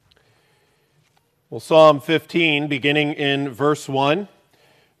Well, Psalm 15, beginning in verse 1.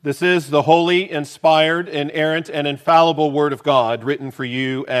 This is the holy, inspired, inerrant, and infallible Word of God, written for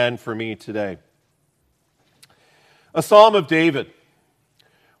you and for me today. A Psalm of David.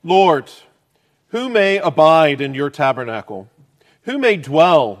 Lord, who may abide in your tabernacle? Who may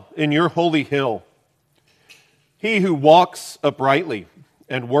dwell in your holy hill? He who walks uprightly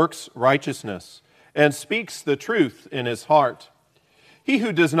and works righteousness and speaks the truth in his heart. He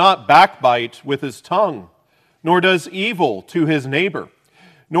who does not backbite with his tongue, nor does evil to his neighbor,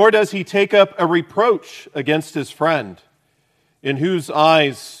 nor does he take up a reproach against his friend, in whose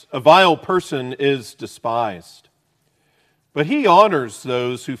eyes a vile person is despised. But he honors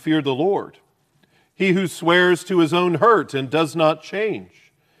those who fear the Lord. He who swears to his own hurt and does not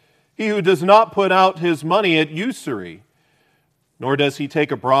change. He who does not put out his money at usury, nor does he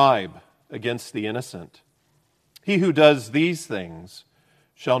take a bribe against the innocent. He who does these things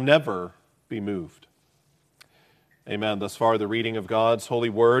shall never be moved. Amen. Thus far, the reading of God's holy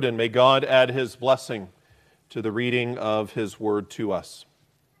word, and may God add his blessing to the reading of his word to us.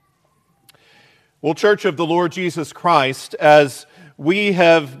 Well, Church of the Lord Jesus Christ, as we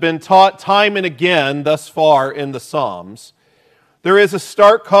have been taught time and again thus far in the Psalms, there is a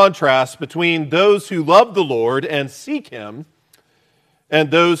stark contrast between those who love the Lord and seek him and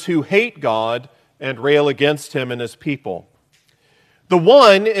those who hate God and rail against him and his people. The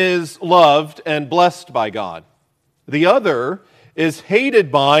one is loved and blessed by God. The other is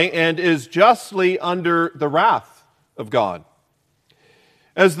hated by and is justly under the wrath of God.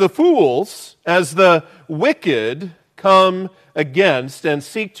 As the fools, as the wicked come against and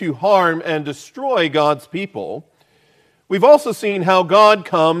seek to harm and destroy God's people, we've also seen how God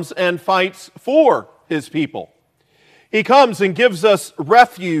comes and fights for his people. He comes and gives us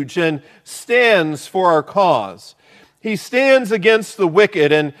refuge and stands for our cause. He stands against the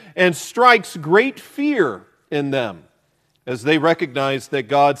wicked and strikes great fear in them as they recognize that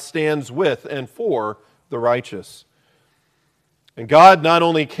God stands with and for the righteous. And God not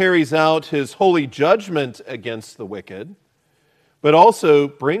only carries out his holy judgment against the wicked, but also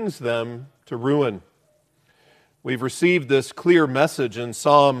brings them to ruin. We've received this clear message in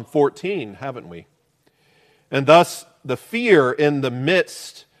Psalm 14, haven't we? And thus the fear in the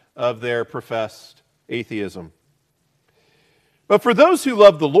midst of their professed atheism. But for those who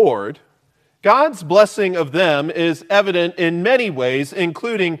love the Lord, God's blessing of them is evident in many ways,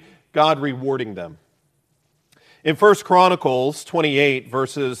 including God rewarding them. In 1 Chronicles 28,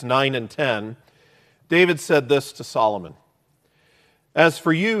 verses 9 and 10, David said this to Solomon: "As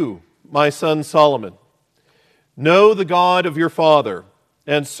for you, my son Solomon, know the God of your father,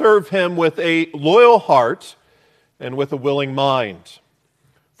 and serve him with a loyal heart and with a willing mind.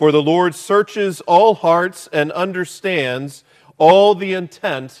 For the Lord searches all hearts and understands all the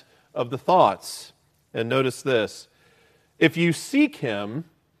intent of the thoughts." And notice this: if you seek him,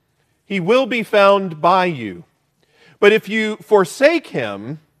 he will be found by you. But if you forsake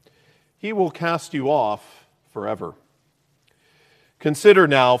him, he will cast you off forever. Consider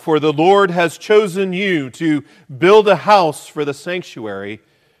now, for the Lord has chosen you to build a house for the sanctuary.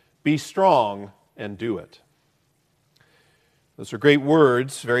 Be strong and do it. Those are great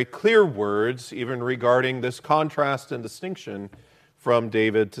words, very clear words, even regarding this contrast and distinction from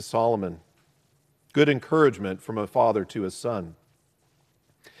David to Solomon. Good encouragement from a father to his son.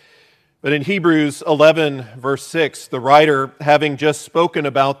 But in Hebrews 11, verse 6, the writer, having just spoken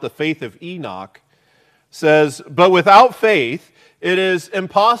about the faith of Enoch, says, "But without faith it is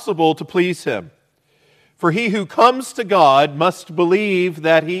impossible to please him. For he who comes to God must believe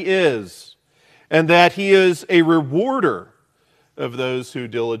that he is, and that he is a rewarder of those who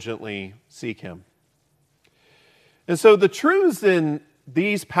diligently seek him." And so the truths in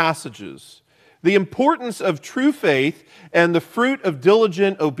these passages, the importance of true faith and the fruit of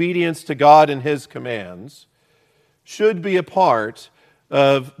diligent obedience to God and his commands, should be a part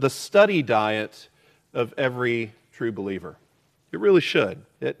of the study diet of every true believer. It really should.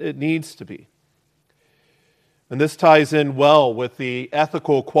 It needs to be. And this ties in well with the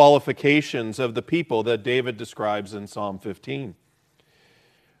ethical qualifications of the people that David describes in Psalm 15.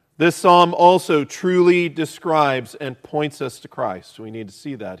 This psalm also truly describes and points us to Christ. We need to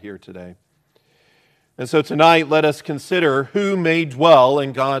see that here today. And so tonight, let us consider who may dwell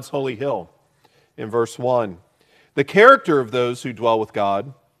in God's holy hill in verse 1. The character of those who dwell with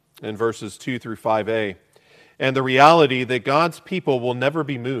God in verses 2 through 5a. And the reality that God's people will never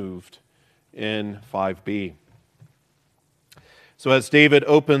be moved in 5b. So as David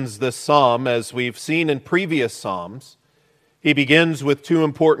opens this psalm, as we've seen in previous psalms, he begins with two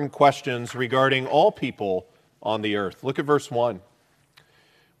important questions regarding all people on the earth. Look at verse 1.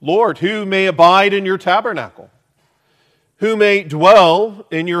 Lord, who may abide in your tabernacle? Who may dwell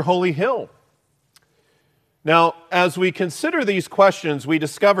in your holy hill? Now, as we consider these questions, we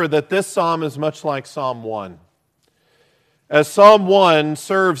discover that this psalm is much like Psalm 1. As Psalm 1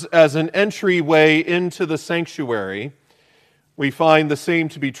 serves as an entryway into the sanctuary, we find the same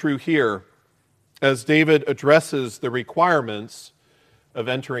to be true here as David addresses the requirements of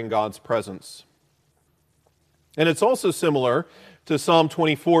entering God's presence. And it's also similar to Psalm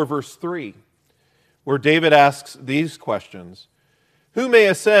 24, verse 3, where David asks these questions: who may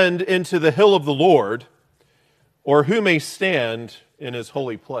ascend into the hill of the Lord, or who may stand in his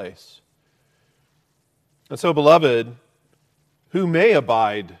holy place? And so, beloved, who may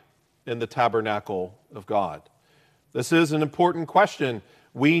abide in the tabernacle of God? This is an important question.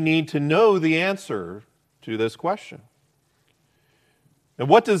 We need to know the answer to this question. And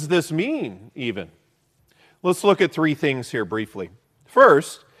what does this mean, even? Let's look at three things here briefly.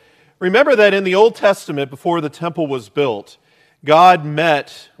 First, remember that in the Old Testament, before the temple was built, God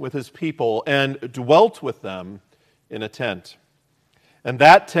met with his people and dwelt with them in a tent. And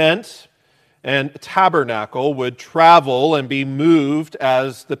that tent and tabernacle would travel and be moved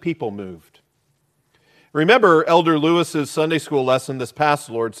as the people moved. Remember Elder Lewis's Sunday school lesson this past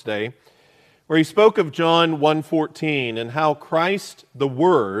Lord's Day, where he spoke of John 1:14 and how Christ, the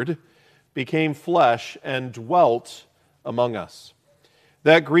Word, became flesh and dwelt among us.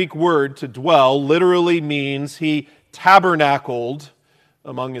 That Greek word, to dwell, literally means he tabernacled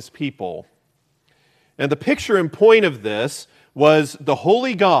among his people. And the picture and point of this was the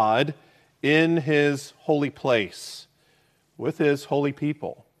holy God in his holy place with his holy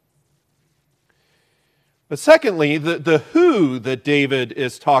people. But secondly, the who that David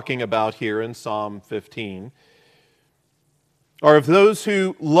is talking about here in Psalm 15 are of those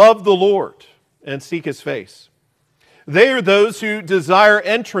who love the Lord and seek his face. They are those who desire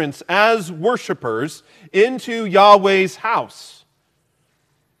entrance as worshipers into Yahweh's house.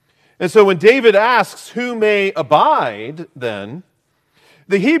 And so when David asks, who may abide, then,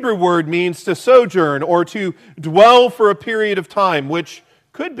 the Hebrew word means to sojourn or to dwell for a period of time, which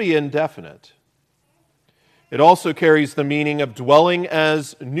could be indefinite. It also carries the meaning of dwelling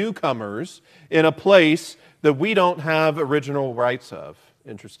as newcomers in a place that we don't have original rights of,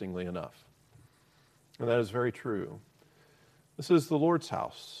 interestingly enough. And that is very true. This is the Lord's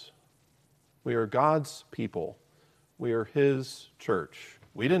house. We are God's people. We are his church.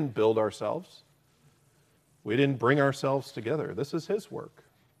 We didn't build ourselves. We didn't bring ourselves together. This is his work.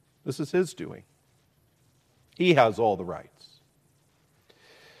 This is his doing. He has all the rights.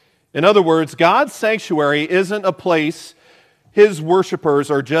 In other words, God's sanctuary isn't a place his worshipers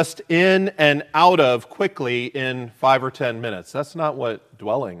are just in and out of quickly in 5 or 10 minutes. That's not what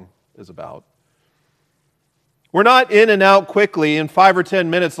dwelling is about. We're not in and out quickly in 5 or 10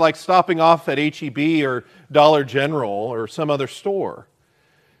 minutes like stopping off at H-E-B or Dollar General or some other store.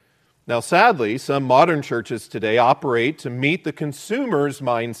 Now, sadly, some modern churches today operate to meet the consumer's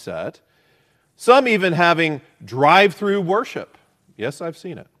mindset, some even having drive-through worship. Yes, I've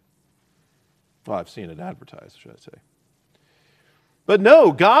seen it. Well, I've seen it advertised, should I say. But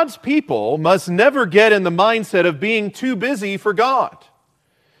no, God's people must never get in the mindset of being too busy for God,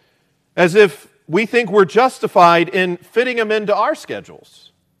 as if we think we're justified in fitting him into our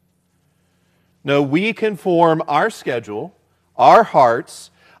schedules. No, we conform our schedule, our hearts,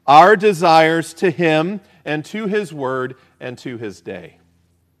 our desires to him and to his word and to his day.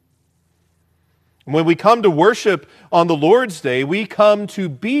 When we come to worship on the Lord's Day, we come to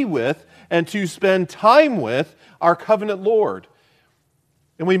be with and to spend time with our covenant Lord.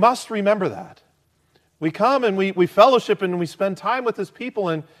 And we must remember that. We come and we fellowship and we spend time with his people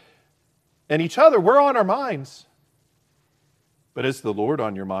and each other. We're on our minds. But is the Lord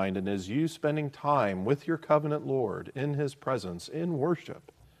on your mind, and is you spending time with your covenant Lord in his presence, in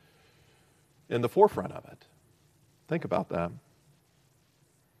worship, in the forefront of it? Think about that.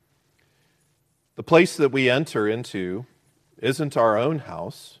 The place that we enter into isn't our own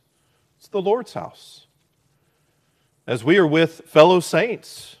house, it's the Lord's house. As we are with fellow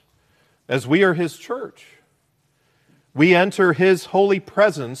saints, as we are his church, we enter his holy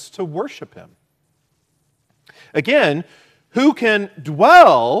presence to worship him. Again, who can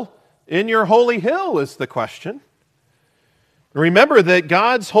dwell in your holy hill is the question. Remember that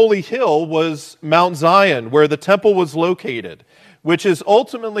God's holy hill was Mount Zion, where the temple was located, which is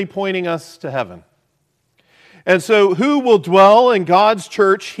ultimately pointing us to heaven. And so who will dwell in God's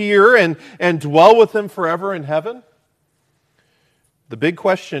church here and dwell with him forever in heaven? The big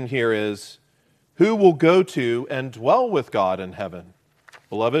question here is, who will go to and dwell with God in heaven?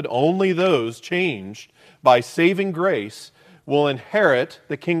 Beloved, only those changed by saving grace will inherit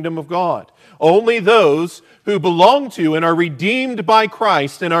the kingdom of God. Only those who belong to and are redeemed by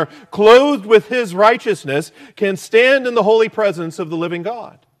Christ and are clothed with His righteousness can stand in the holy presence of the living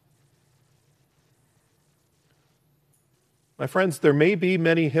God. My friends, there may be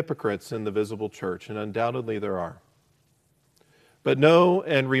many hypocrites in the visible church, and undoubtedly there are. But know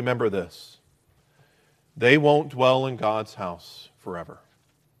and remember this: they won't dwell in God's house forever,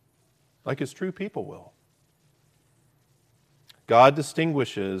 like His true people will. God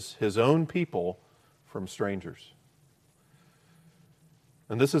distinguishes His own people from strangers.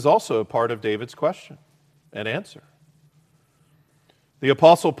 And this is also a part of David's question and answer. The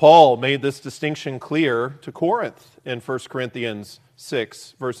Apostle Paul made this distinction clear to Corinth in 1 Corinthians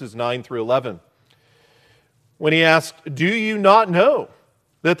 6, verses 9 through 11, when he asked, "Do you not know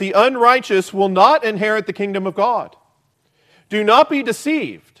that the unrighteous will not inherit the kingdom of God? Do not be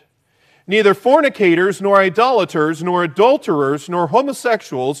deceived. Neither fornicators, nor idolaters, nor adulterers, nor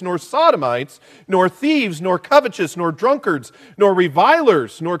homosexuals, nor sodomites, nor thieves, nor covetous, nor drunkards, nor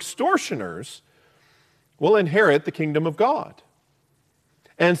revilers, nor extortioners will inherit the kingdom of God.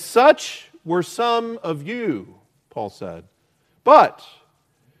 And such were some of you," Paul said. "But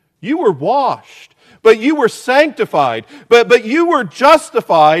you were washed, but you were sanctified, but you were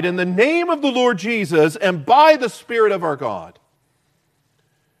justified in the name of the Lord Jesus and by the Spirit of our God."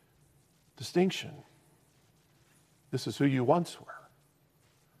 Distinction. This is who you once were.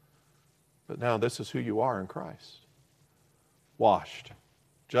 But now this is who you are in Christ. Washed,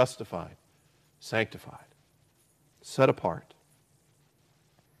 justified, sanctified, set apart.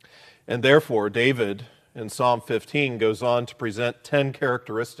 And therefore, David in Psalm 15 goes on to present 10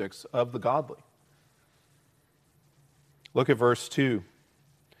 characteristics of the godly. Look at verse 2.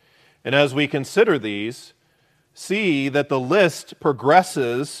 And as we consider these, see that the list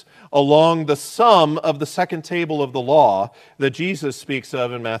progresses along the sum of the second table of the law that Jesus speaks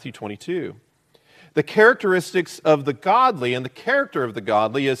of in Matthew 22. The characteristics of the godly and the character of the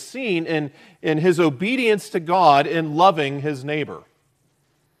godly is seen in his obedience to God in loving his neighbor.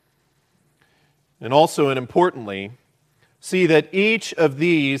 And also, and importantly, see that each of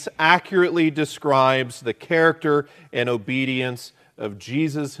these accurately describes the character and obedience of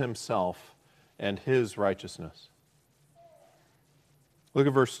Jesus Himself and His righteousness. Look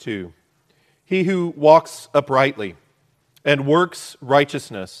at verse 2. "He who walks uprightly and works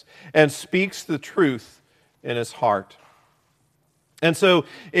righteousness and speaks the truth in his heart." And so,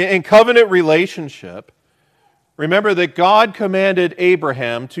 in covenant relationship, remember that God commanded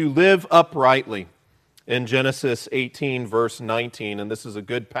Abraham to live uprightly in Genesis 18, verse 19, and this is a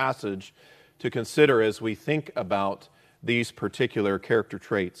good passage to consider as we think about these particular character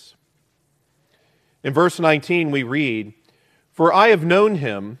traits. In verse 19 we read, "For I have known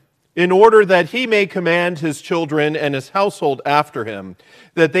him in order that he may command his children and his household after him,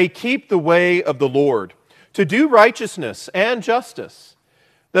 that they keep the way of the Lord, to do righteousness and justice,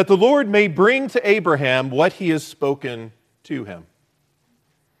 that the Lord may bring to Abraham what he has spoken to him."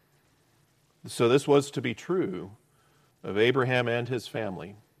 So this was to be true of Abraham and his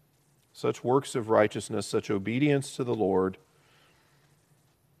family. Such works of righteousness, such obedience to the Lord.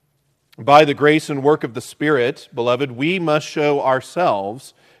 By the grace and work of the Spirit, beloved, we must show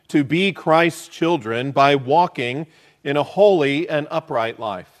ourselves to be Christ's children by walking in a holy and upright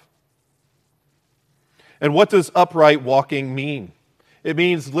life. And what does upright walking mean? It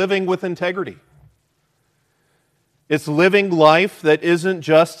means living with integrity. It's living life that isn't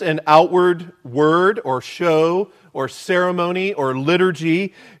just an outward word or show or ceremony or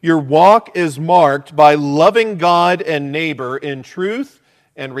liturgy. Your walk is marked by loving God and neighbor in truth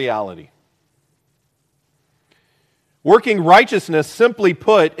and reality. Working righteousness, simply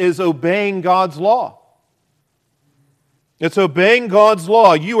put, is obeying God's law. It's obeying God's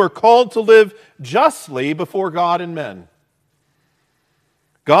law. You are called to live justly before God and men.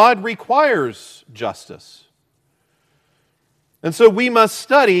 God requires justice. And so we must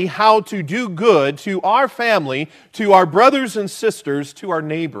study how to do good to our family, to our brothers and sisters, to our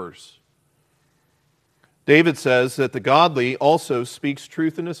neighbors. David says that the godly also speaks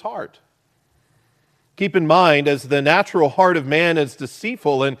truth in his heart. Keep in mind, as the natural heart of man is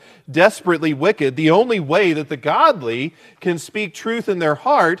deceitful and desperately wicked, the only way that the godly can speak truth in their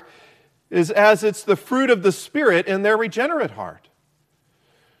heart is as it's the fruit of the Spirit in their regenerate heart.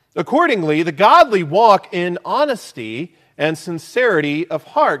 Accordingly, the godly walk in honesty and sincerity of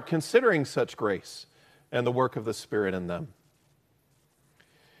heart, considering such grace and the work of the Spirit in them.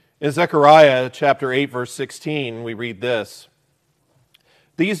 In Zechariah chapter 8, verse 16, we read this: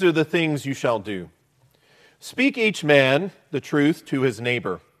 "These are the things you shall do. Speak each man the truth to his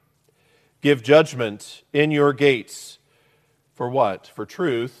neighbor. Give judgment in your gates. For what? For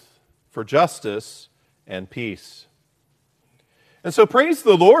truth, for justice, and peace. And so praise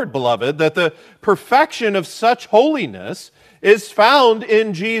the Lord, beloved, that the perfection of such holiness is found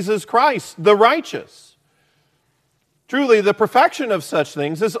in Jesus Christ, the righteous. Truly, the perfection of such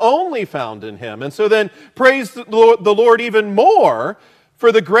things is only found in Him. And so then praise the Lord even more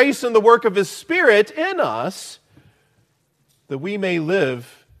for the grace and the work of His Spirit in us, that we may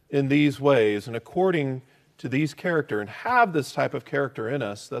live in these ways and according to these character and have this type of character in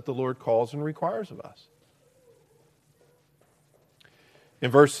us that the Lord calls and requires of us.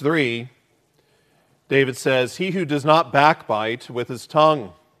 In verse 3, David says, "He who does not backbite with his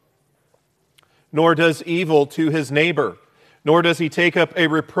tongue, nor does evil to his neighbor, nor does he take up a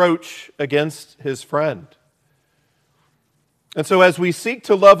reproach against his friend." And so as we seek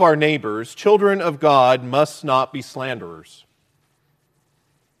to love our neighbors, children of God must not be slanderers.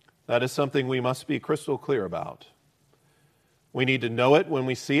 That is something we must be crystal clear about. We need to know it when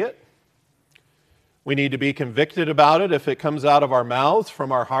we see it. We need to be convicted about it if it comes out of our mouths,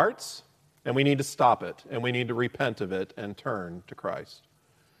 from our hearts, and we need to stop it, and we need to repent of it and turn to Christ.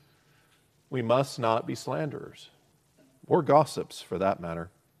 We must not be slanderers, or gossips for that matter.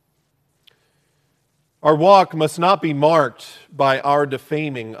 Our walk must not be marked by our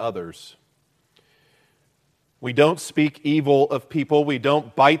defaming others. We don't speak evil of people. We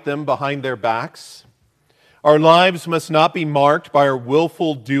don't bite them behind their backs. Our lives must not be marked by our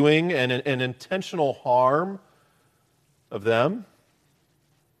willful doing and an intentional harm of them.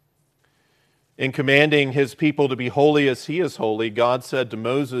 In commanding His people to be holy as He is holy, God said to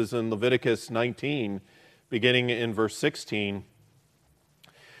Moses in Leviticus 19, beginning in verse 16,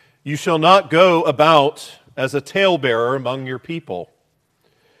 "You shall not go about as a talebearer among your people,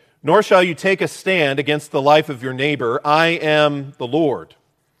 nor shall you take a stand against the life of your neighbor. I am the Lord.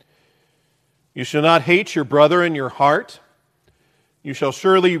 You shall not hate your brother in your heart. You shall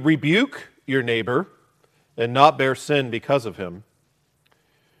surely rebuke your neighbor and not bear sin because of him.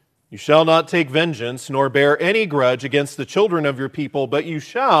 You shall not take vengeance nor bear any grudge against the children of your people, but you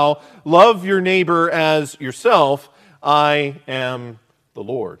shall love your neighbor as yourself. I am the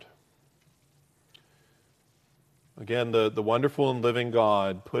Lord." Again, the wonderful and living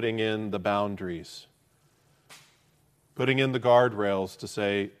God putting in the boundaries, putting in the guardrails to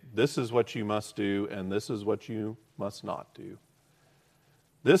say, this is what you must do and this is what you must not do.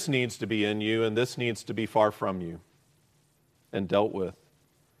 This needs to be in you and this needs to be far from you and dealt with.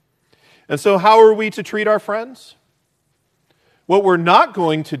 And so how are we to treat our friends? What we're not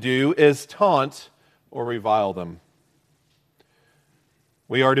going to do is taunt or revile them.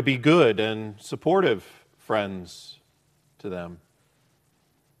 We are to be good and supportive friends to them.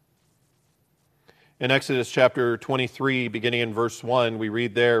 In Exodus chapter 23, beginning in verse 1, we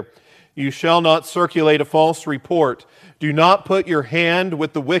read there, "You shall not circulate a false report. Do not put your hand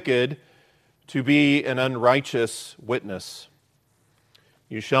with the wicked to be an unrighteous witness.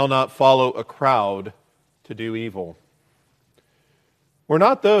 You shall not follow a crowd to do evil." We're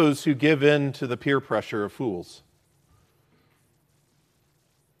not those who give in to the peer pressure of fools.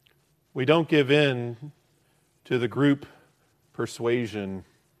 We don't give in to the group persuasion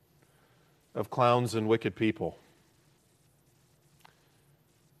of clowns and wicked people.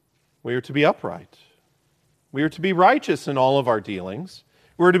 We are to be upright. We are to be righteous in all of our dealings.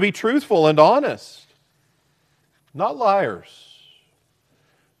 We are to be truthful and honest, not liars,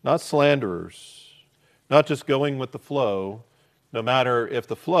 not slanderers, not just going with the flow, no matter if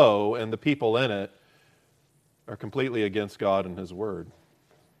the flow and the people in it are completely against God and His Word.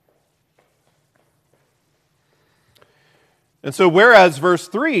 And so whereas verse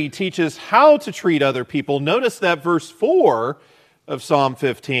 3 teaches how to treat other people, notice that verse 4 of Psalm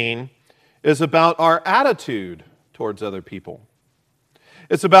 15 is about our attitude towards other people.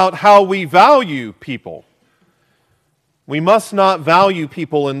 It's about how we value people. We must not value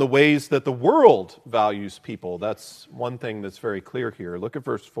people in the ways that the world values people. That's one thing that's very clear here. Look at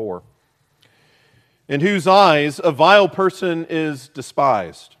verse 4. "In whose eyes a vile person is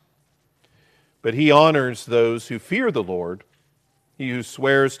despised, but he honors those who fear the Lord. He who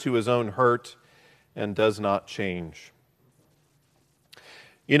swears to his own hurt and does not change."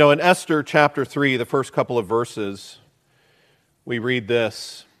 You know, in Esther chapter 3, the first couple of verses, we read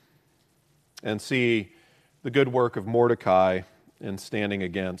this and see the good work of Mordecai in standing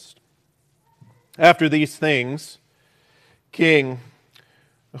against. "After these things, King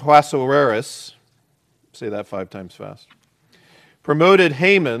Ahasuerus," say that 5 times fast, "promoted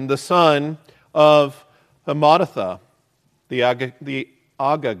Haman, the son of Hammedatha, the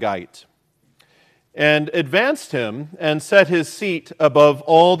Agagite, and advanced him and set his seat above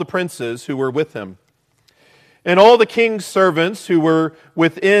all the princes who were with him. And all the king's servants who were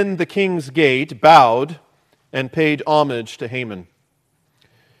within the king's gate bowed and paid homage to Haman.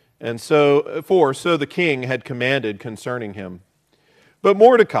 And so the king had commanded concerning him. But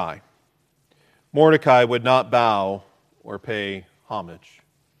Mordecai would not bow or pay homage.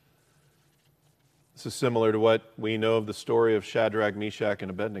 This is similar to what we know of the story of Shadrach, Meshach,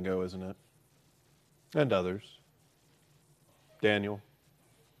 and Abednego, isn't it? And others. Daniel.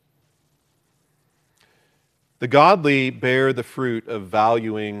 The godly bear the fruit of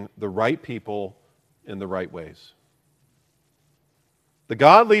valuing the right people in the right ways. The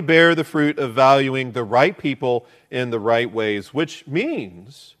godly bear the fruit of valuing the right people in the right ways, which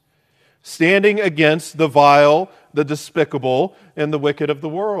means standing against the vile, the despicable, and the wicked of the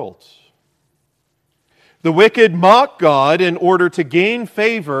world. The wicked mock God in order to gain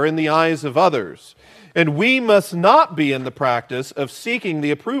favor in the eyes of others, and we must not be in the practice of seeking the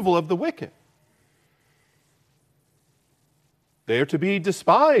approval of the wicked. They are to be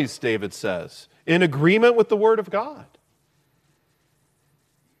despised, David says, in agreement with the Word of God.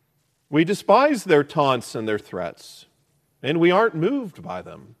 We despise their taunts and their threats, and we aren't moved by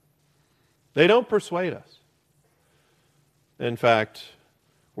them. They don't persuade us. In fact,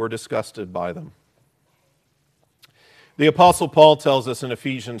 we're disgusted by them. The Apostle Paul tells us in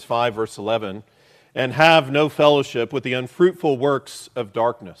Ephesians 5, verse 11, "And have no fellowship with the unfruitful works of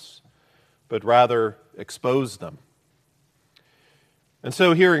darkness, but rather expose them." And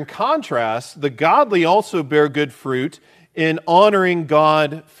so here in contrast, the godly also bear good fruit in honoring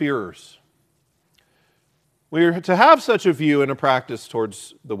God-fearers. We are to have such a view and a practice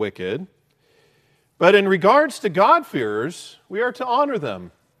towards the wicked, but in regards to God-fearers, we are to honor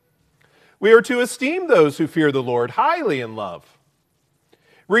them. We are to esteem those who fear the Lord highly in love.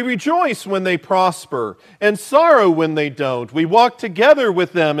 We rejoice when they prosper and sorrow when they don't. We walk together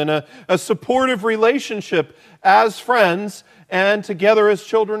with them in a supportive relationship as friends and together as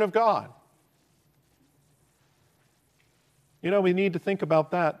children of God. We need to think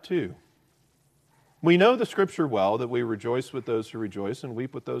about that too. We know the Scripture well, that we rejoice with those who rejoice and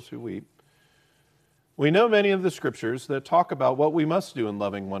weep with those who weep. We know many of the Scriptures that talk about what we must do in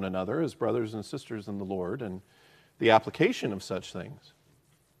loving one another as brothers and sisters in the Lord and the application of such things.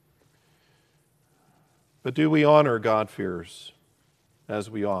 But do we honor God-fearers as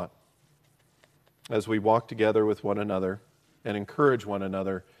we ought, as we walk together with one another and encourage one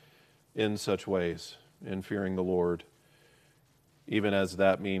another in such ways, in fearing the Lord, even as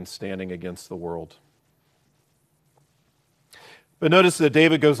that means standing against the world? But notice that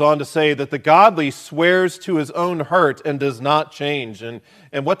David goes on to say that the godly swears to his own hurt and does not change. And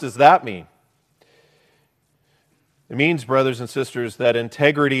what does that mean? It means, brothers and sisters, that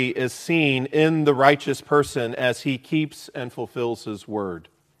integrity is seen in the righteous person as he keeps and fulfills his word,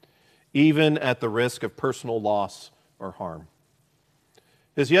 even at the risk of personal loss or harm.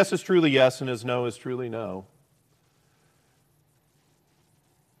 His yes is truly yes, and his no is truly no.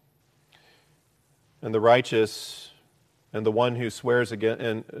 And the righteous and the one who swears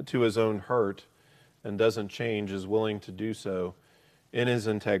again to his own hurt and doesn't change is willing to do so in his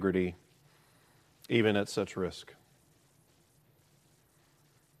integrity, even at such risk.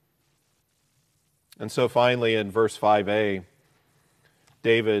 And so finally in verse 5a,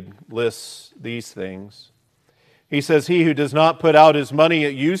 David lists these things. He says, "He who does not put out his money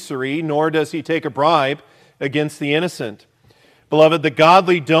at usury, nor does he take a bribe against the innocent. Beloved, the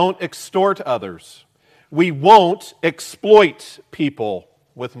godly don't extort others. We won't exploit people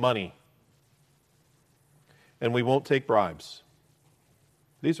with money. And we won't take bribes.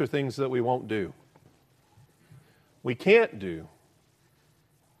 These are things that we won't do. We can't do.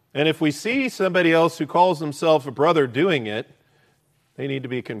 And if we see somebody else who calls himself a brother doing it, they need to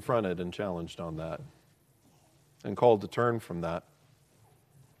be confronted and challenged on that and called to turn from that.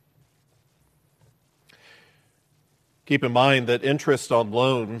 Keep in mind that interest on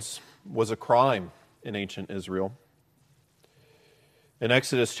loans was a crime in ancient Israel. In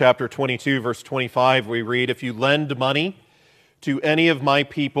Exodus chapter 22, verse 25, we read, "If you lend money to any of my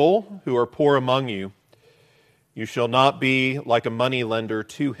people who are poor among you, you shall not be like a money lender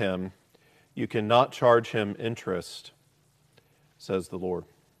to him. You cannot charge him interest, says the Lord."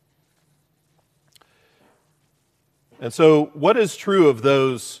 And so, what is true of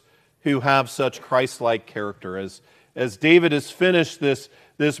those who have such Christ-like character? As David has finished this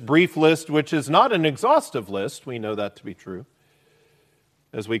brief list, which is not an exhaustive list, we know that to be true,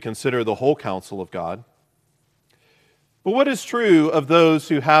 as we consider the whole counsel of God. But what is true of those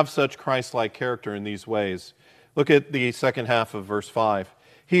who have such Christ-like character in these ways? Look at the second half of verse 5.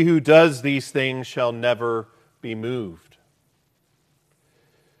 "He who does these things shall never be moved."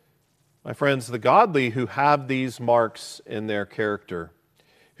 My friends, the godly who have these marks in their character,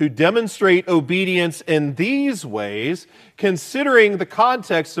 who demonstrate obedience in these ways, considering the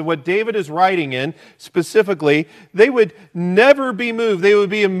context of what David is writing in specifically, they would never be moved. They would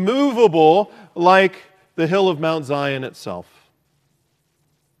be immovable like the hill of Mount Zion itself.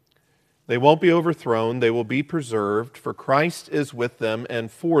 They won't be overthrown. They will be preserved, for Christ is with them and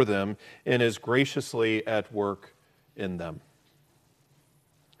for them and is graciously at work in them.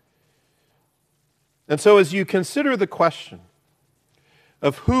 And so as you consider the question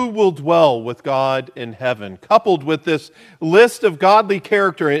of who will dwell with God in heaven, coupled with this list of godly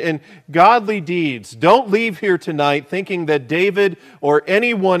character and godly deeds, don't leave here tonight thinking that David or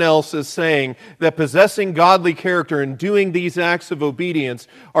anyone else is saying that possessing godly character and doing these acts of obedience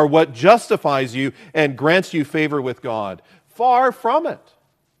are what justifies you and grants you favor with God. Far from it.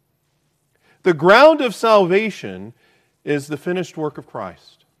 The ground of salvation is the finished work of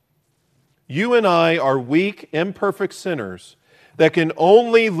Christ. You and I are weak, imperfect sinners that can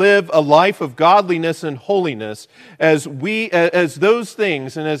only live a life of godliness and holiness as those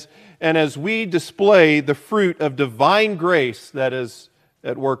things and as we display the fruit of divine grace that is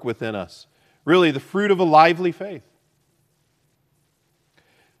at work within us. Really, the fruit of a lively faith.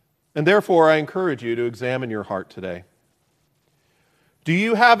 And therefore, I encourage you to examine your heart today. Do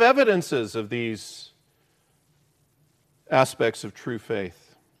you have evidences of these aspects of true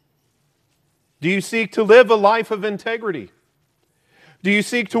faith? Do you seek to live a life of integrity? Do you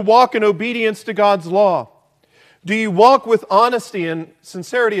seek to walk in obedience to God's law? Do you walk with honesty and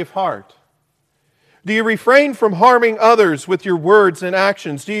sincerity of heart? Do you refrain from harming others with your words and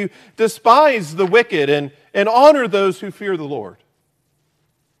actions? Do you despise the wicked and honor those who fear the Lord?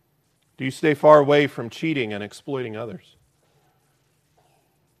 Do you stay far away from cheating and exploiting others?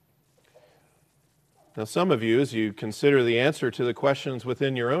 Now, some of you, as you consider the answer to the questions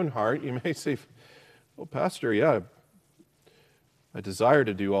within your own heart, you may say, well, Pastor, yeah, I desire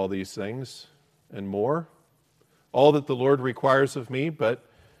to do all these things and more, all that the Lord requires of me, but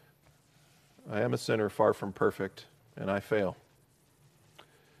I am a sinner far from perfect, and I fail.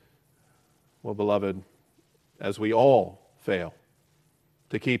 Well, beloved, as we all fail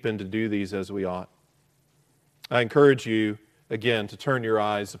to keep and to do these as we ought, I encourage you, again, to turn your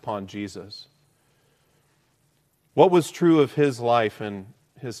eyes upon Jesus. What was true of his life and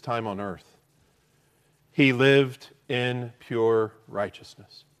his time on earth? He lived in pure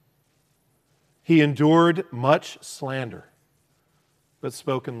righteousness. He endured much slander, but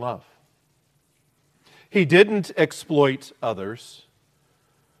spoke in love. He didn't exploit others,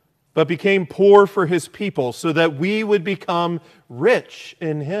 but became poor for his people so that we would become rich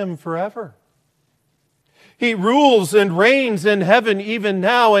in him forever. He rules and reigns in heaven even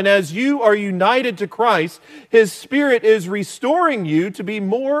now, and as you are united to Christ, his Spirit is restoring you to be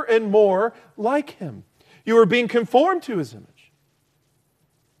more and more like him. You are being conformed to his image.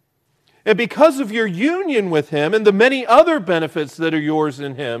 And because of your union with him and the many other benefits that are yours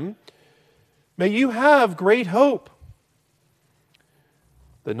in him, may you have great hope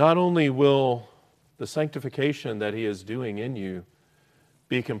that not only will the sanctification that he is doing in you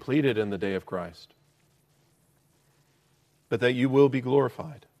be completed in the day of Christ, but that you will be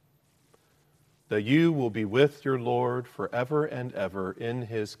glorified, that you will be with your Lord forever and ever in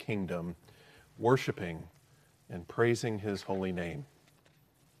his kingdom, worshiping and praising his holy name.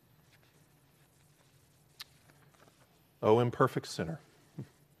 O imperfect sinner,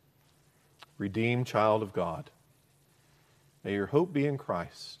 redeemed child of God, may your hope be in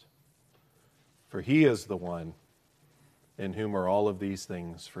Christ, for he is the one in whom are all of these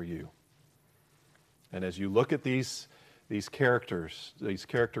things for you. And as you look at these characters, these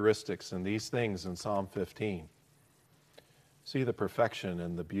characteristics and these things in Psalm 15, see the perfection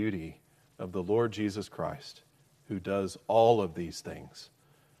and the beauty of the Lord Jesus Christ, who does all of these things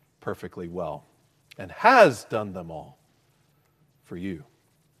perfectly well and has done them all for you.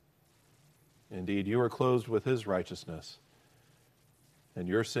 Indeed, you are clothed with his righteousness, and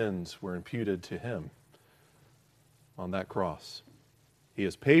your sins were imputed to him on that cross. He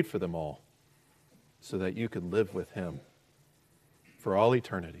has paid for them all so that you can live with him for all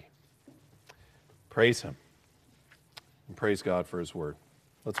eternity. Praise him and praise God for his word.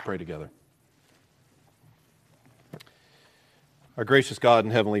 Let's pray together. Our gracious God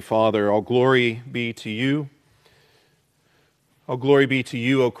and Heavenly Father, all glory be to you. All glory be to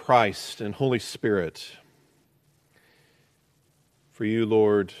you, O Christ and Holy Spirit. For you,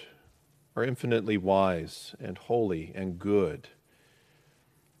 Lord, are infinitely wise and holy and good.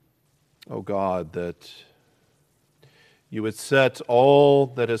 O God, that you would set all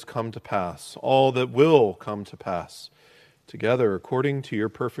that has come to pass, all that will come to pass, together according to your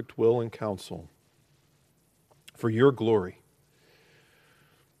perfect will and counsel, for your glory,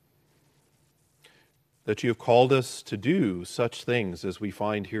 that you have called us to do such things as we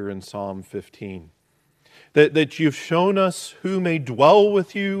find here in Psalm 15, that you've shown us who may dwell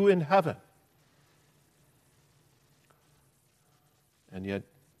with you in heaven. And yet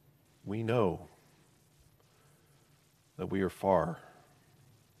we know that we are far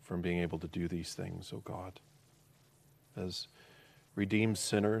from being able to do these things, O God, as redeemed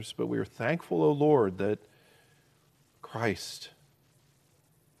sinners. But we are thankful, O Lord, that Christ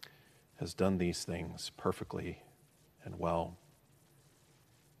has done these things perfectly and well,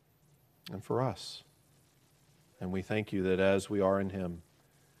 and for us. And we thank you that as we are in him,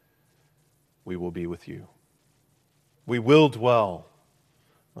 we will be with you. We will dwell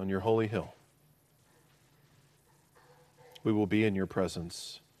on your holy hill. We will be in your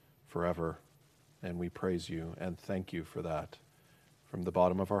presence forever, and we praise you and thank you for that from the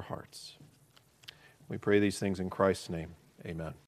bottom of our hearts. We pray these things in Christ's name. Amen.